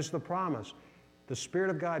 What is the promise? The Spirit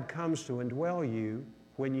of God comes to indwell you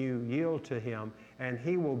when you yield to Him, and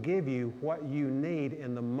He will give you what you need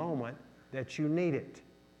in the moment that you need it.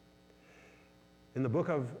 In the book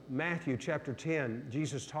of Matthew, chapter 10,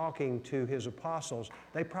 Jesus talking to His apostles,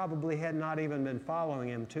 they probably had not even been following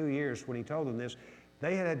Him 2 years when He told them this.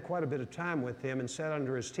 They had had quite a bit of time with Him and sat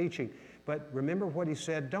under His teaching. But remember what He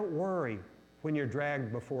said, don't worry when you're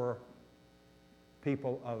dragged before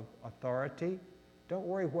people of authority. Don't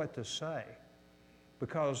worry what to say,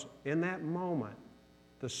 because in that moment,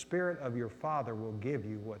 the Spirit of your Father will give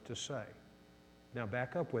you what to say. Now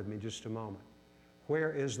back up with me just a moment.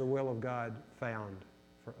 Where is the will of God found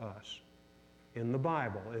for us? In the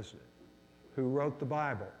Bible, isn't it? Who wrote the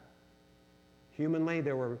Bible? Humanly,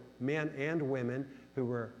 there were men and women who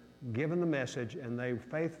were given the message, and they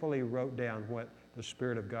faithfully wrote down what the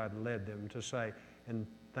Spirit of God led them to say. And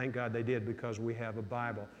thank God they did, because we have a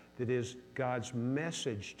Bible that is God's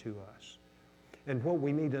message to us. And what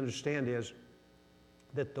we need to understand is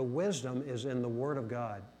that the wisdom is in the Word of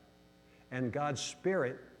God. And God's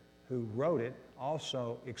Spirit, who wrote it,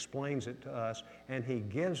 also explains it to us, and He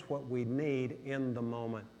gives what we need in the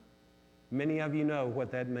moment. Many of you know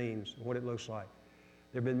what that means, what it looks like.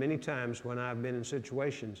 There have been many times when I've been in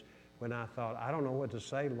situations when I thought, I don't know what to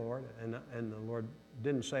say, Lord. And the Lord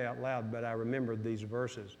didn't say out loud, but I remembered these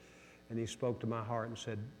verses. And He spoke to my heart and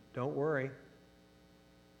said, don't worry.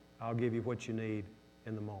 I'll give you what you need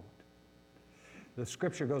in the moment. The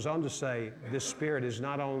Scripture goes on to say this Spirit is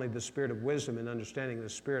not only the Spirit of wisdom and understanding, the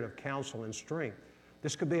Spirit of counsel and strength.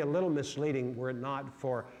 This could be a little misleading were it not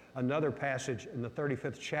for another passage in the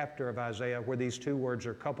 35th chapter of Isaiah where these two words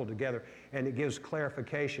are coupled together, and it gives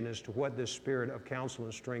clarification as to what this Spirit of counsel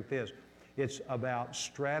and strength is. It's about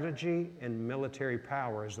strategy and military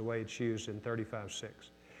power is the way it's used in 35:6.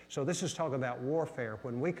 So this is talking about warfare.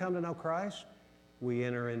 When we come to know Christ, we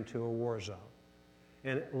enter into a war zone.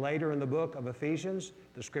 And later in the book of Ephesians,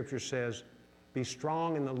 the Scripture says, be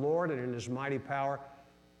strong in the Lord and in His mighty power.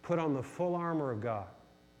 Put on the full armor of God.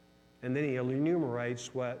 And then He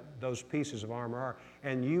enumerates what those pieces of armor are.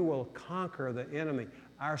 And you will conquer the enemy.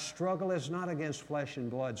 Our struggle is not against flesh and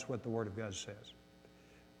blood, is what the Word of God says.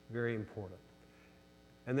 Very important.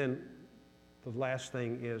 And then the last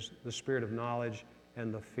thing is the spirit of knowledge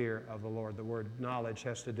and the fear of the Lord. The word knowledge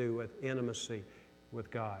has to do with intimacy with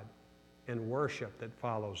God and worship that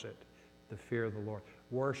follows it, the fear of the Lord,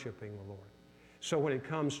 worshiping the Lord. So when it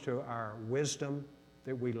comes to our wisdom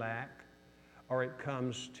that we lack, or it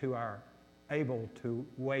comes to our able to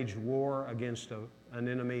wage war against an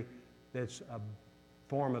enemy that's a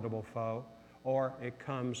formidable foe, or it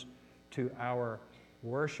comes to our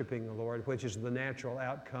worshiping the Lord, which is the natural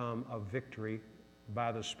outcome of victory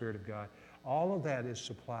by the Spirit of God, all of that is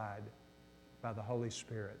supplied by the Holy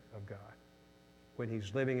Spirit of God when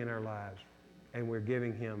He's living in our lives and we're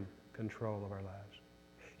giving Him control of our lives.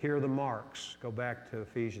 Here are the marks. Go back to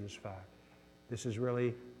Ephesians 5. This is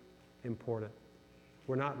really important.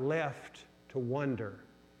 We're not left to wonder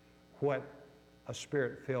what a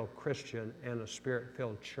Spirit-filled Christian and a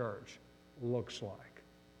Spirit-filled church looks like.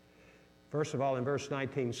 First of all, in verse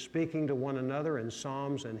 19, speaking to one another in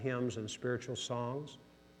psalms and hymns and spiritual songs.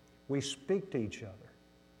 We speak to each other.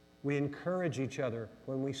 We encourage each other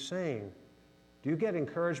when we sing. Do you get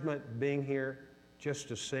encouragement being here just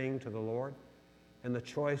to sing to the Lord? And the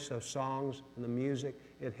choice of songs and the music,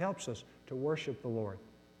 it helps us to worship the Lord.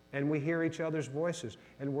 And we hear each other's voices,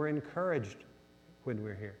 and we're encouraged when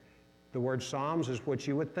we're here. The word psalms is what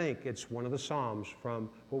you would think. It's one of the psalms from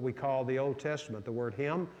what we call the Old Testament. The word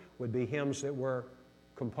hymn would be hymns that were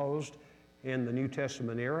composed in the New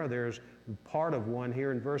Testament era. There's part of one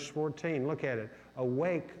here in verse 14. Look at it.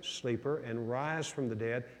 Awake, sleeper, and rise from the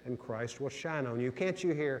dead, and Christ will shine on you. Can't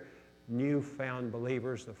you hear newfound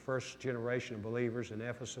believers, the first generation of believers in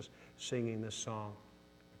Ephesus, singing this song?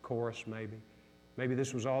 A chorus, maybe. Maybe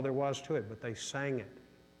this was all there was to it, but they sang it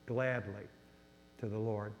gladly to the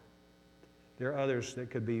Lord. There are others that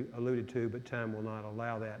could be alluded to, but time will not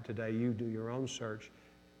allow that today. You do your own search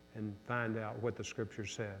and find out what the Scripture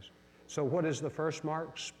says. So what is the first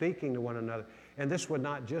mark? Speaking to one another. And this would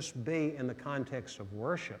not just be in the context of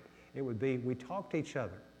worship. It would be we talk to each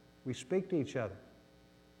other. We speak to each other.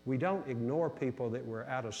 We don't ignore people that we're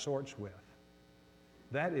out of sorts with.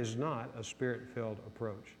 That is not a Spirit-filled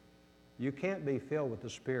approach. You can't be filled with the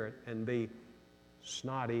Spirit and be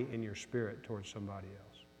snotty in your spirit towards somebody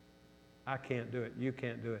else. I can't do it. You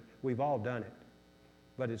can't do it. We've all done it.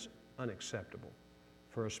 But it's unacceptable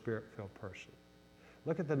for a Spirit-filled person.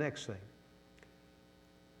 Look at the next thing.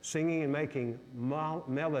 Singing and making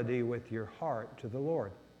melody with your heart to the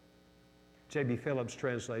Lord. J.B. Phillips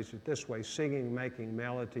translates it this way, singing and making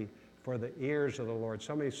melody for the ears of the Lord.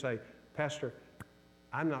 Somebody say, Pastor,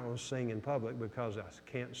 I'm not going to sing in public because I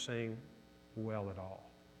can't sing well at all.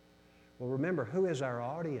 Well, remember, who is our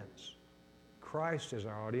audience? Christ is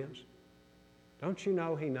our audience. Don't you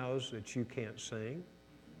know He knows that you can't sing?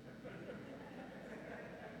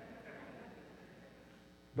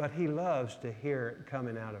 But He loves to hear it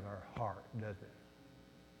coming out of our heart, doesn't it?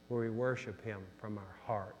 Where we worship Him from our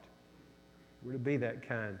heart. We're to be that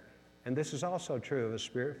kind. And this is also true of a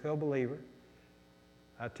Spirit-filled believer.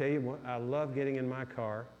 I tell you, I love getting in my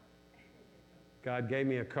car. God gave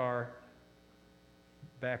me a car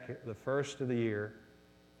back at the first of the year,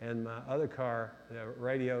 and my other car, the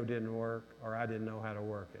radio didn't work, or I didn't know how to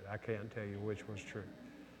work it. I can't tell you which was true.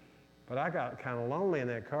 But I got kind of lonely in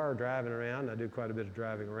that car driving around. I do quite a bit of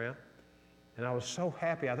driving around. And I was so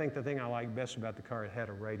happy. I think the thing I liked best about the car, it had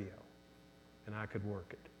a radio, and I could work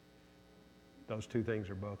it. Those two things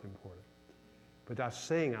are both important. But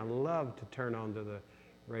I love to turn on to the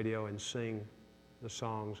radio and sing the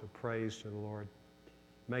songs of praise to the Lord,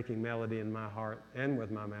 making melody in my heart and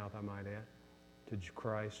with my mouth, I might add, to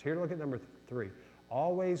Christ. Here, look at number 3.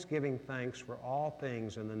 Always giving thanks for all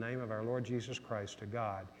things in the name of our Lord Jesus Christ to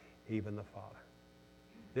God, even the Father.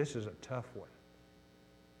 This is a tough one.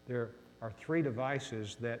 There are 3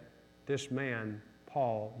 devices that this man,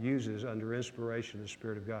 Paul, uses under inspiration of the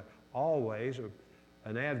Spirit of God. Always,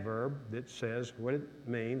 an adverb that says what it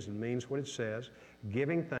means and means what it says.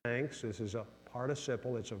 Giving thanks, this is a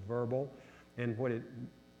participle, it's a verbal, and what it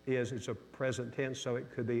is, it's a present tense, so it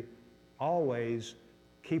could be always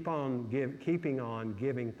keeping on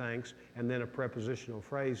giving thanks, and then a prepositional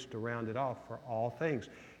phrase to round it off for all things.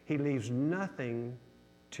 He leaves nothing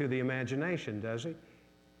to the imagination, does he?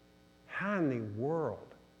 How in the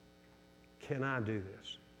world can I do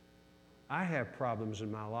this? I have problems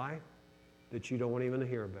in my life that you don't want even to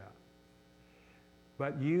hear about.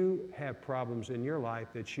 But you have problems in your life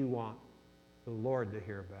that you want the Lord to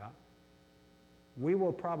hear about. We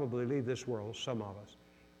will probably leave this world, some of us,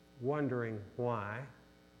 wondering why.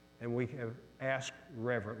 And we have asked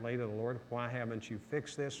reverently to the Lord, why haven't you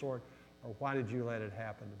fixed this, Lord? Or why did you let it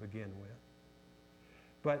happen to begin with?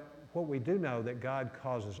 But what we do know that God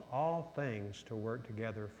causes all things to work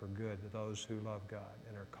together for good to those who love God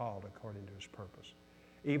and are called according to His purpose.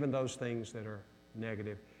 Even those things that are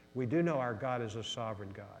negative. We do know our God is a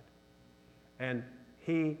sovereign God. And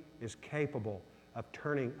He is capable of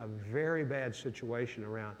turning a very bad situation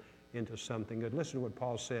around into something good. Listen to what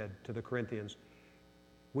Paul said to the Corinthians.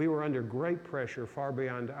 We were under great pressure, far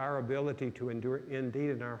beyond our ability to endure.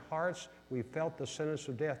 Indeed, in our hearts, we felt the sentence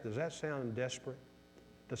of death. Does that sound desperate?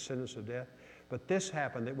 The sentence of death? But this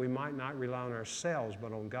happened that we might not rely on ourselves,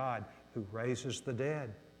 but on God who raises the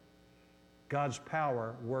dead. God's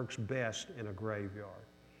power works best in a graveyard.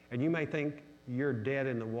 And you may think you're dead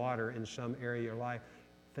in the water in some area of your life.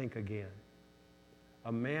 Think again.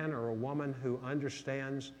 A man or a woman who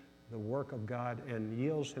understands the work of God and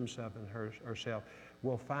yields himself and herself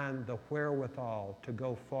will find the wherewithal to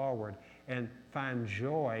go forward and find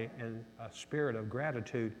joy and a spirit of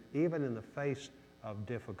gratitude even in the face of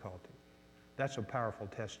difficulty. That's a powerful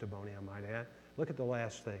testimony, I might add. Look at the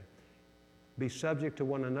last thing. Be subject to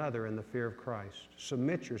one another in the fear of Christ.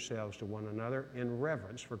 Submit yourselves to one another in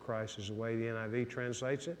reverence for Christ is the way the NIV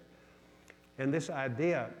translates it. And this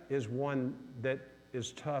idea is one that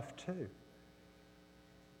is tough too.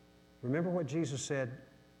 Remember what Jesus said,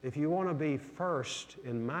 if you want to be first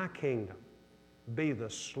in my kingdom, be the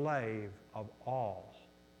slave of all.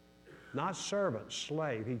 Not servant,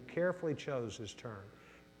 slave. He carefully chose his term.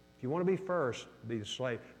 If you want to be first, be the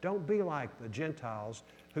slave. Don't be like the Gentiles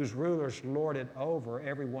whose rulers lord it over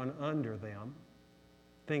everyone under them,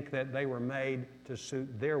 think that they were made to suit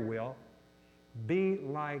their will. Be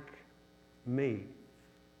like me.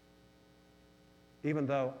 Even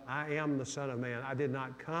though I am the Son of Man, I did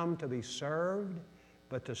not come to be served,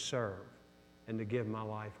 but to serve and to give my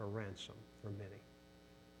life a ransom for many.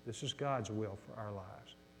 This is God's will for our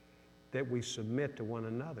lives, that we submit to one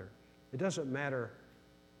another. It doesn't matter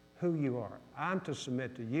who you are. I'm to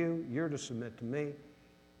submit to you. You're to submit to me.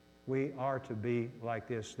 We are to be like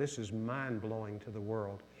this. This is mind-blowing to the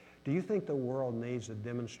world. Do you think the world needs a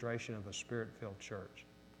demonstration of a Spirit-filled church?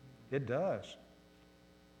 It does.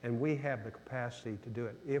 And we have the capacity to do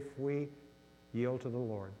it if we yield to the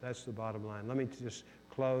Lord. That's the bottom line. Let me just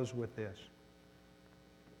close with this.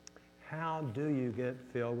 How do you get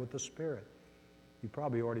filled with the Spirit? You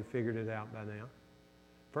probably already figured it out by now.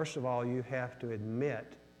 First of all, you have to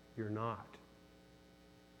admit you're not.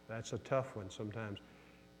 That's a tough one sometimes.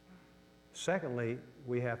 Secondly,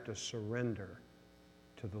 we have to surrender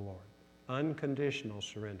to the Lord. Unconditional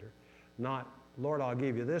surrender. Not, Lord, I'll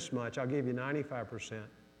give you this much, I'll give you 95%,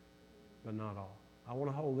 but not all. I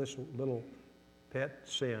want to hold this little pet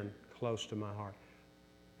sin close to my heart.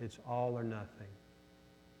 It's all or nothing.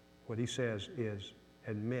 What he says is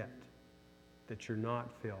admit that you're not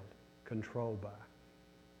filled, controlled by,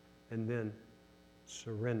 and then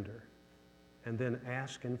surrender, and then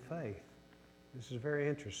ask in faith. This is very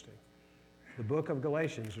interesting. The book of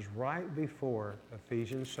Galatians is right before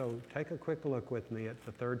Ephesians, so take a quick look with me at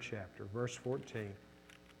the 3rd chapter, verse 14.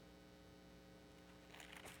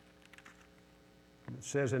 It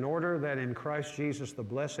says, in order that in Christ Jesus the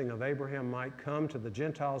blessing of Abraham might come to the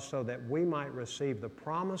Gentiles so that we might receive the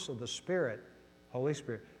promise of the Spirit, Holy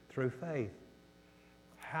Spirit, through faith.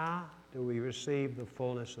 How do we receive the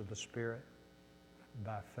fullness of the Spirit?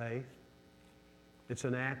 By faith. It's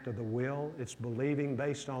an act of the will. It's believing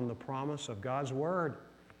based on the promise of God's Word.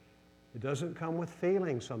 It doesn't come with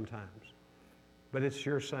feeling sometimes, but it's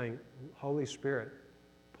your saying, Holy Spirit,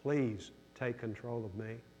 please take control of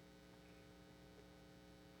me.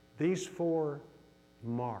 These 4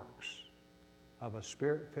 marks of a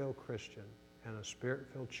Spirit-filled Christian and a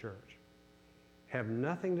Spirit-filled church have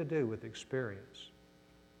nothing to do with experience,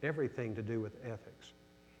 everything to do with ethics.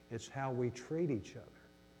 It's how we treat each other.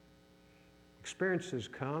 Experiences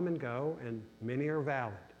come and go, and many are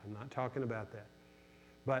valid. I'm not talking about that.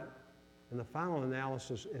 But in the final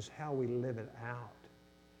analysis is how we live it out,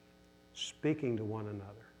 speaking to one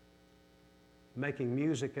another, making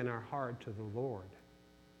music in our heart to the Lord,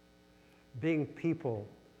 being people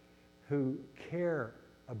who care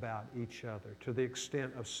about each other to the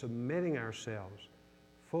extent of submitting ourselves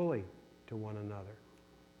fully to one another,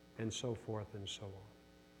 and so forth and so on.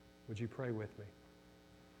 Would you pray with me?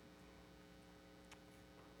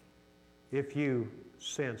 If you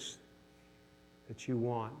sense that you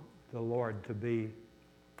want the Lord to be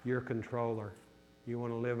your controller, you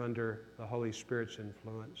want to live under the Holy Spirit's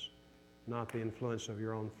influence, not the influence of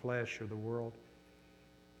your own flesh or the world,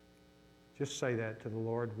 just say that to the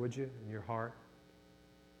Lord, would you, in your heart?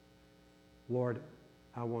 Lord,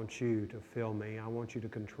 I want you to fill me. I want you to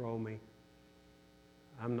control me.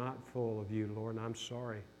 I'm not full of you, Lord, and I'm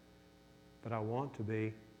sorry, but I want to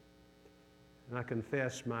be. And I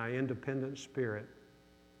confess my independent spirit,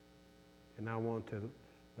 and I want to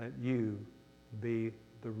let you be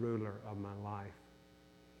the ruler of my life.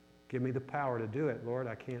 Give me the power to do it, Lord.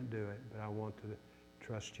 I can't do it, but I want to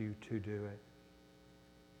trust you to do it.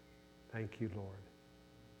 Thank you, Lord.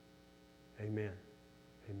 Amen.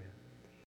 Amen.